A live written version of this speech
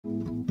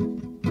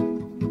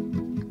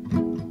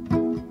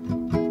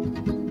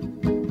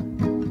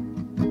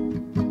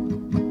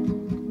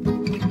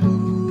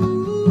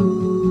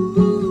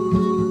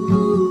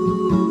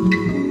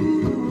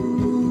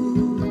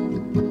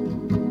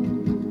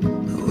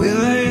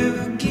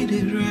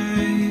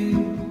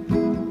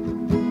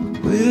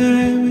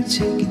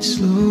Take it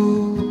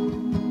slow.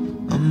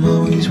 I'm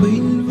always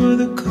waiting for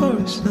the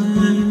chorus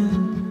line.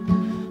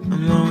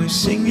 I'm always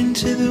singing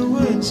to the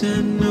words I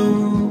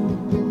know.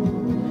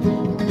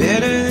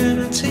 Better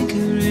than I take a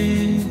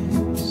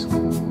risk.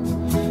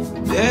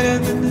 Better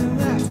than the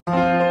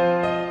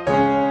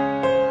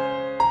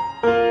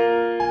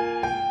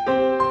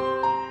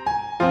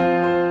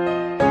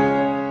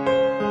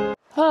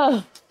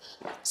laugh.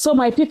 So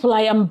my people,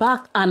 I am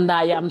back and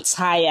I am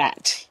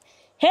tired.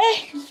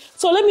 Hey,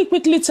 so let me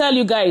quickly tell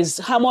you guys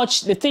how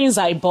much the things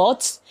I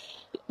bought.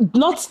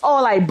 Not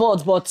all I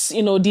bought, but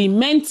you know, the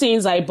main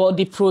things I bought,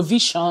 the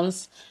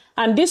provisions.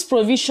 And these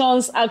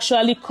provisions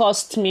actually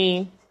cost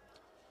me,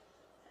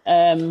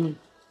 I'm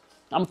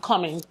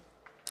coming.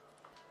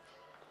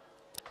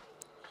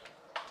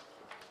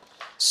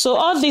 So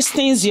all these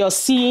things you're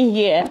seeing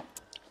here,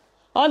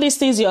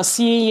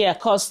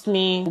 cost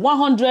me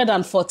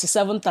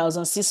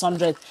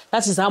 147,600.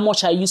 That is how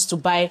much I used to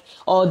buy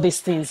all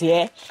these things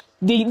here.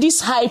 This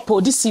is hypo.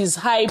 This is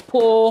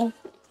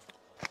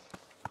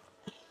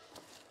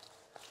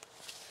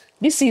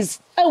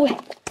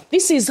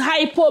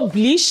hypo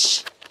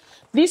bleach.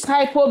 This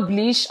hypo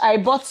bleach, I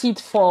bought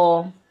it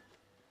for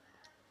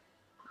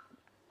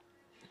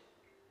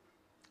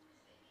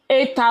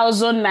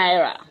 8,000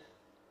 naira.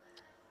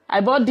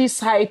 I bought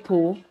this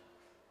hypo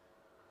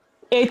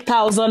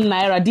 8,000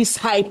 naira. This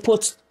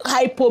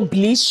hypo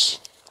bleach.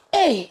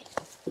 Hey.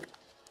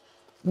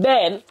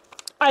 Then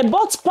I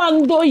bought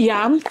pando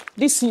yam.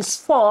 This is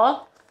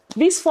 4.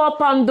 This 4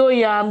 pando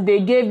yam they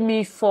gave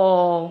me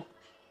for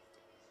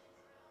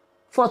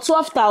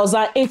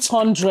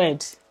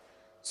 12,800.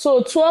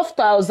 So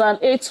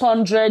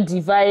 12,800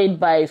 divided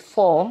by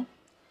 4.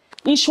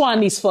 Each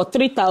one is for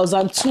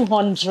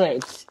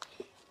 3,200.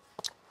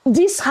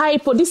 This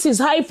is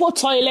hypo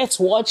toilet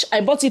watch.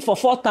 I bought it for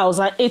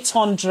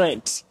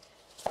 4,800.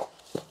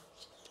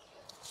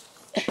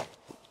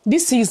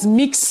 This is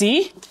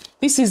Mixi.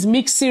 This is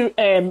Mixi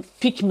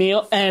pick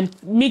milk.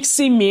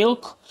 Mixi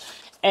milk.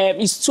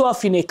 It's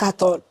 12 in a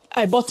carton.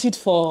 I bought it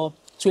for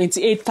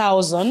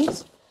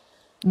 28,000.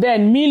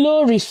 Then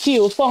Milo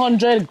refill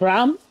 400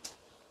 gram.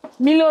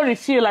 Milo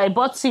refill, I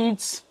bought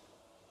it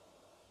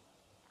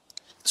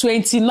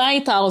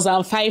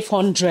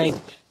 29,500.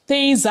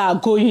 Things are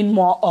going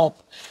more up.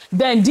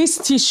 Then this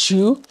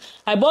tissue,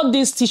 I bought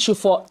this tissue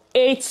for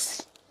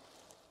 8,000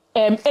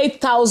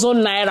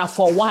 naira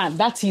for one.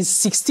 That is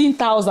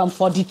 16,000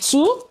 for the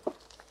 2.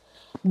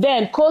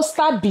 Then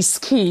Costa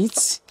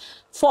biscuits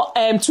for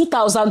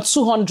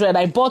 2,200.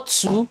 I bought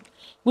 2,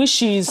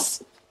 which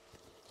is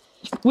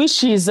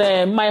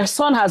my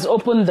son has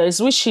opened this,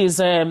 which is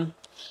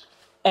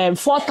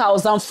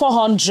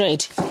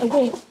 4,400.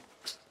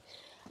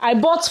 I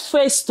bought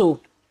Festo.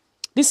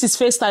 This is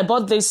Festo. I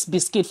bought this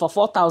biscuit for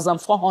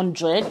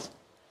 4,400.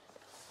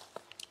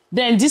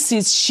 Then this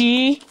is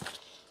She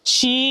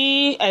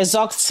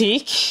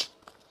Exotic.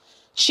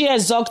 She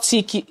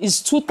Exotic is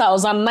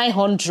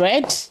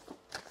 2,900.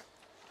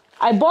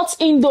 I bought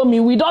Indomie.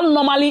 We don't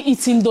normally eat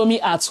Indomie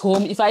at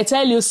home. If I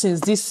tell you, since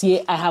this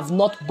year, I have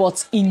not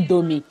bought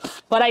Indomie.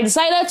 But I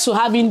decided to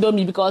have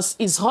Indomie because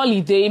it's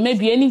holiday.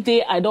 Maybe any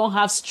day I don't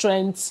have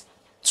strength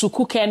to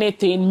cook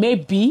anything.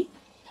 Maybe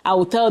I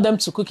will tell them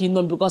to cook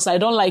Indomie because I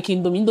don't like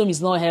Indomie. Indomie is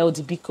not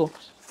healthy, because.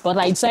 But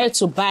I decided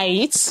to buy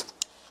it.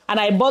 And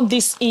I bought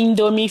this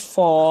Indomie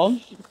for...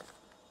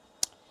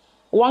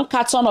 1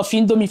 carton of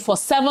Indomie for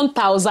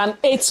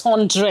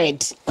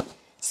 7,800.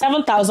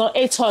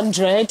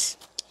 7,800.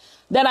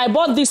 Then I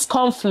bought this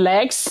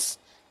cornflakes.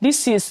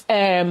 This is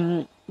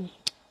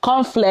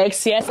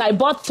cornflakes. Yes, I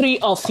bought 3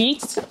 of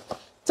it.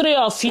 3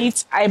 of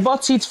it. I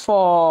bought it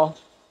for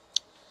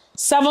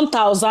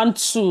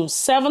 7,002.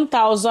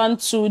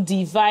 7,002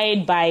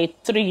 divided by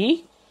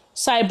 3.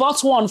 So I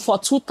bought one for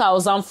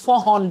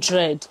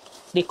 2,400.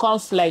 The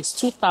cornflakes,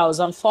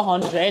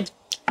 2,400.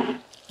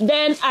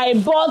 Then I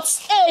bought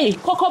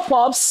Cocoa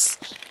Pops.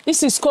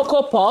 This is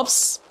Cocoa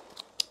Pops.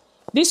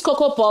 This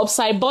Cocoa Pops,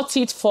 I bought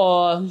it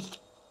for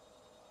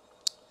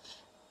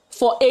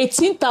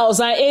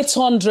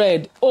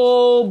 18,800.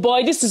 Oh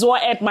boy, this is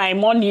what ate my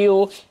money.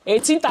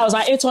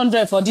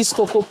 18,800 for this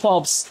Cocoa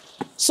Pops.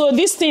 So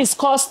these things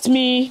cost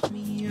me.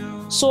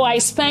 So I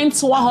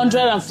spent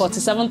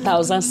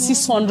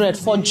 147,600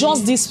 for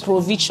just these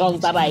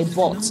provisions that I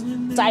bought.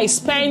 So I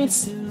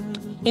spent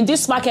in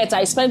this market.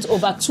 I spent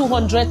over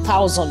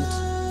 200,000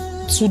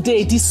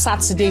 today, this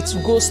Saturday, to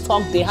go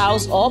stock the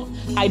house up.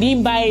 I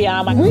didn't buy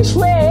yam. Which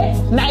way,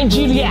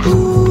 Nigeria?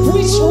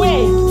 Which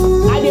way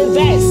are the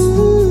best?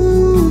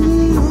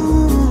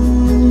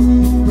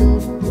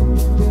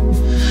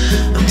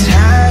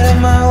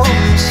 My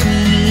own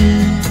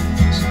scenes,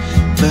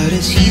 but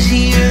it's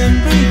easier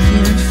than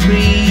breaking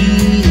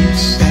free.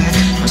 It's that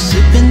I'm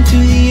slipping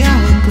through the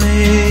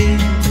hourglass.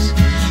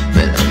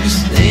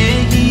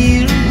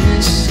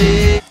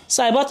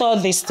 I bought all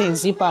these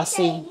things you are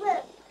seeing.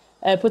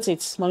 Put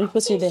it, mommy,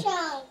 put it there.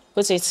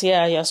 Put it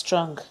here, you're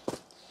strong.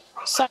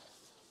 So,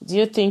 do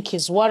you think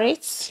it's worth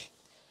it?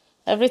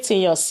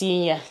 Everything you're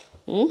seeing here,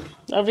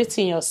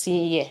 everything you're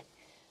seeing here,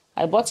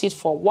 I bought it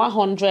for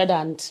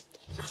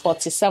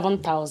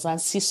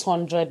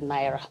 147,600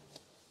 naira.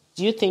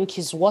 Do you think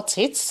it's worth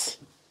it?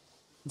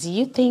 Do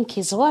you think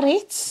it's worth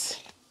it?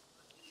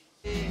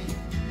 I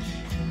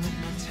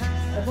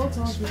bought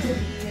all this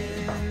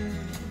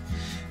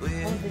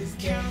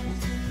game.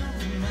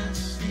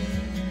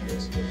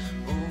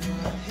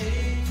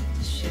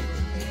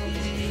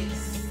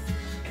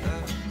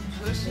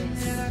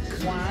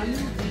 One,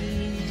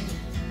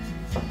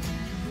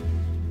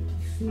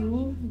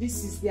 two.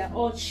 This is their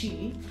all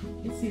chili.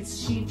 This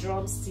is chili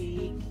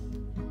drumstick.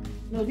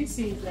 No, this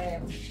is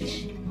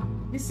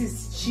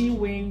chicken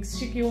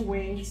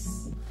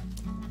wings.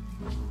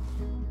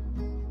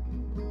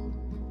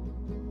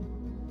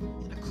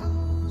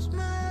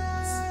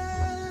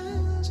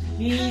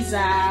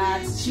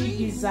 Gizzards, chicken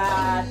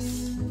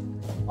gizzards.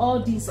 All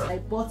these I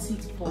bought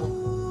it for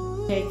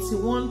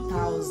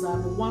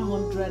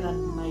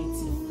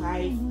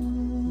 31,195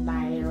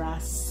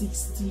 naira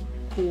 60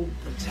 kobo.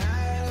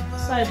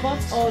 So I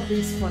bought all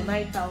this for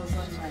 9,000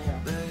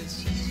 naira.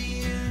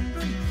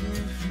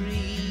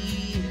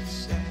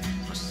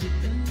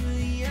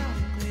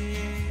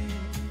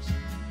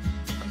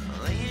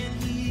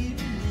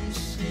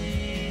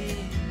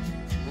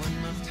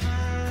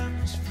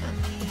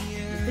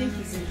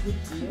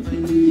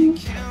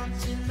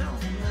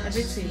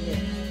 Everything here.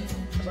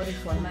 I bought it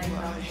for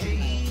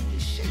 9,000.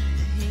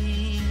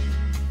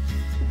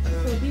 So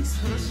this is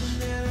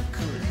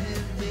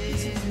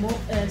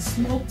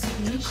smoked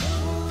fish,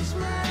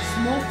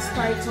 smoked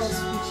Titus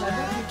fish. I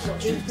bought it for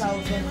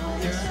 8,000.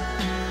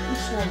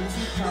 Each one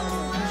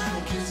 2,000.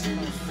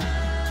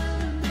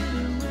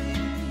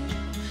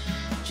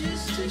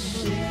 Just to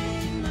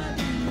shame my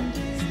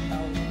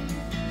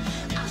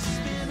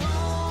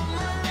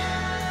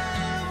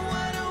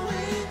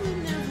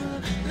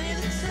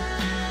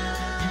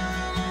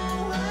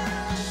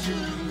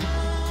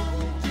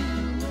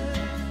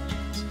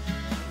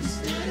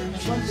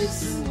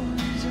this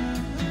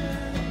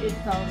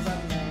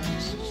 8,000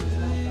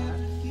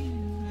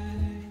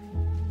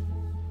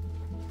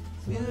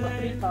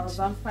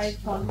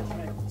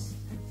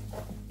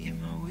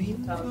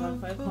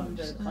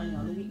 3,500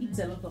 onion. We eat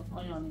a lot of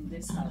onion in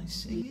this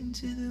house.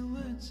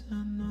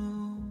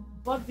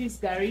 Bought this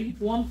gari,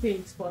 one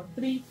pint for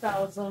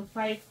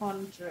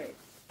 3,500.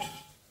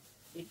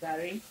 The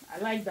gari, I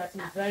like that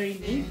it's very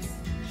neat.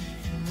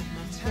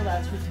 So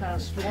that we can,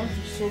 if you want to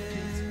soak it,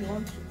 if you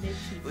want to make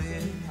it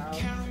anyhow.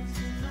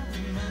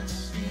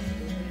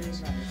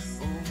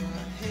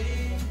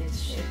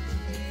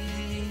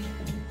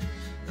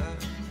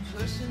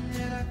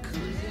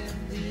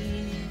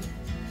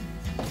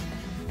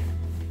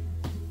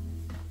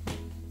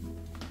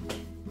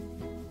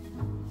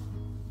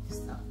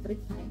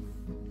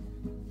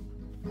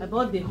 I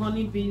bought the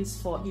honey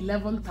beans for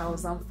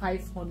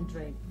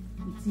 11,500.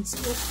 It is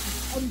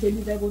so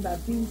unbelievable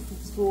that beans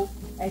is so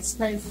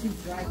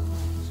expensive right now.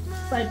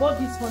 So I bought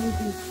this honey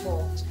beans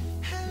for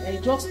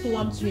just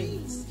 1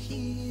 pint.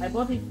 I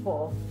bought it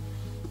for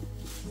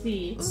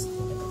seeds.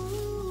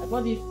 I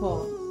bought it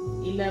for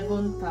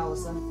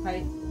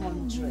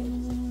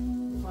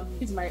 11,500.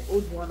 This is my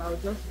old one. I'll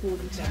just fold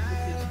it and put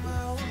it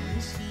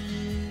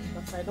in.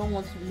 But I don't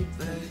want to mix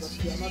them because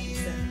they are not the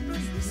same.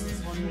 This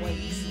is honey white.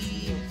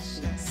 This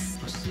is milk.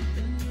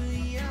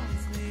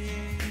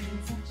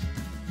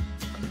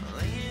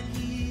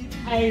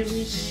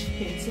 Irish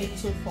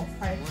potato for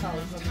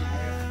 5,000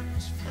 naira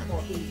for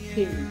a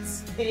pint.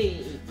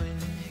 Hey,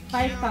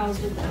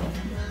 5,000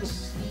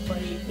 for a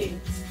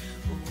pint.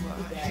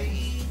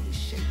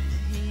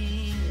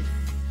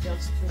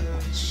 Just too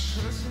much.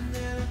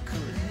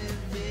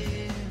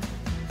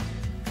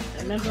 I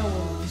remember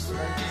when we used to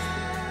like this.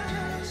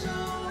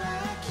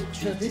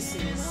 So this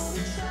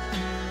is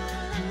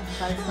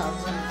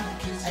 5,000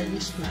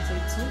 Irish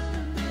potato.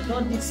 I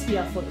got this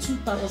here for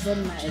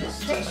 2,000 naira.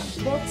 I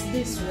bought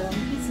this one.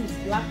 This is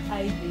black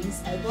eye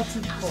beans. I bought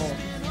it for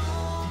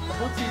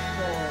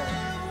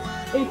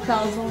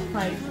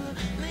 8,500.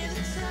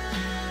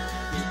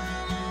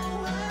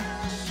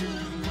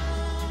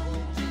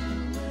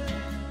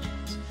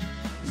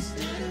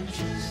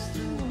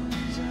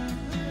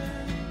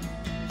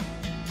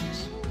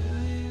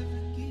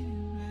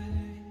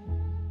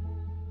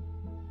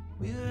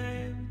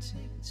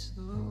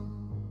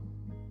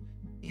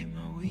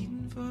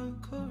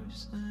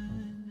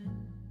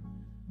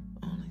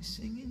 Only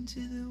singing to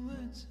the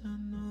words I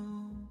know.